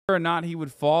or not he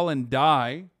would fall and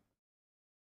die.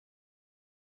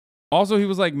 Also, he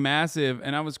was like massive,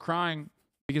 and I was crying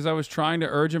because I was trying to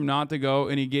urge him not to go,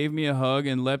 and he gave me a hug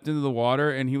and leapt into the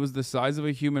water, and he was the size of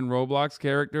a human Roblox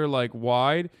character, like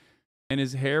wide, and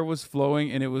his hair was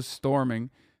flowing, and it was storming.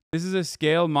 This is a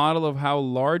scale model of how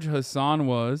large Hasan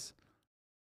was.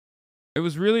 It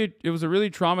was a really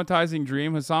traumatizing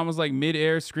dream. Hasan was like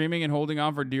midair, screaming and holding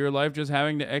on for dear life, just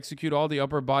having to execute all the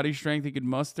upper body strength he could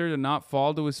muster to not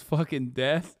fall to his fucking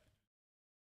death.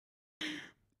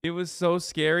 It was so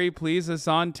scary. Please,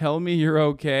 Hasan, tell me you're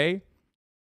okay.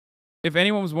 If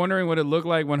anyone was wondering what it looked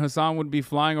like when Hasan would be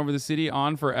flying over the city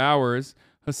on for hours,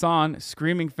 Hasan,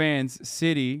 screaming fans,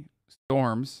 city,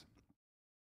 storms.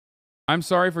 I'm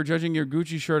sorry for judging your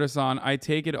Gucci shirt, Hasan. I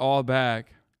take it all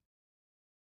back.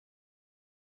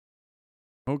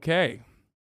 Okay.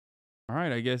 All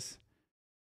right, I guess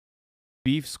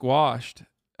beef squashed.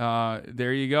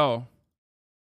 There you go.